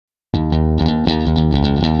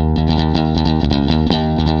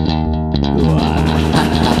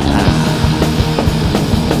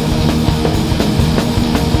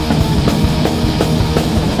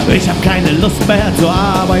keine Lust mehr zur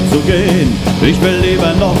Arbeit zu gehen. Ich will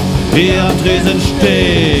lieber noch hier am Tresen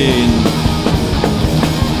stehen.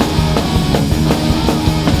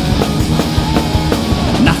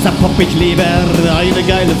 Nachts verpopp ich lieber eine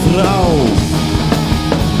geile Frau,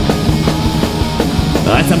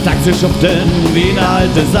 als am Tag zu schuften wie eine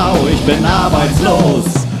alte Sau. Ich bin arbeitslos,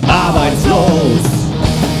 arbeitslos.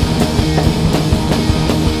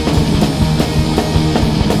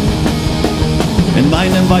 In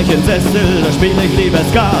meinem weichen Sessel, da spiel ich lieber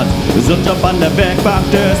Skat. So ein Job an der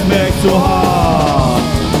Werkbank, der ist mir echt zu hart.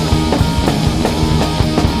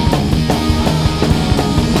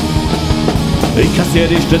 Ich kassier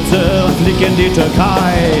die Stütze und flieg in die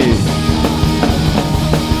Türkei.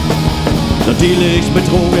 So deal ich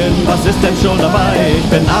betrogen, was ist denn schon dabei? Ich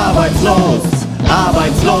bin arbeitslos,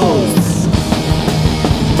 arbeitslos.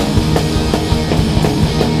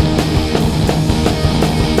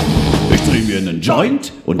 Ich dreh mir nen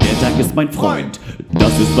Joint und der Tag ist mein Freund. Das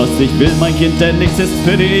ist was ich will, mein Kind, denn nichts ist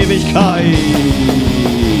für die Ewigkeit.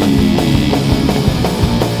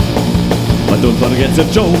 But don't forget the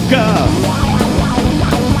Joker.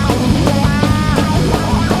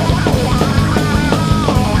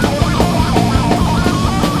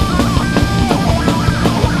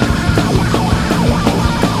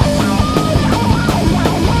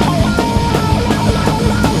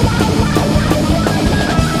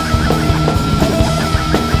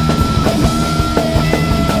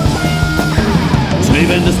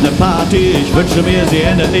 Leben ist ne Party, ich wünsche mir, sie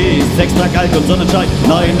endet nie. Sextag, Alk und Sonnenschein,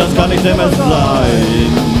 nein, das kann nicht mehr sein.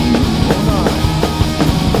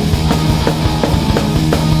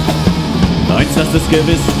 Eins, das ist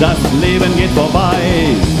gewiss, das Leben geht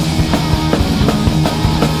vorbei.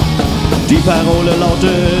 Die Parole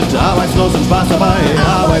lautet, arbeitslos und Spaß dabei.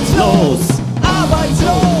 Arbeitslos,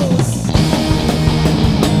 arbeitslos.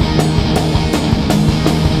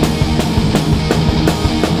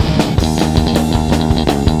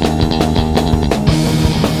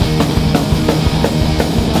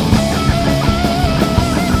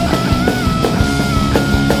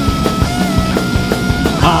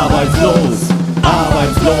 Arbeitslos,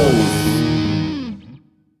 arbeitslos.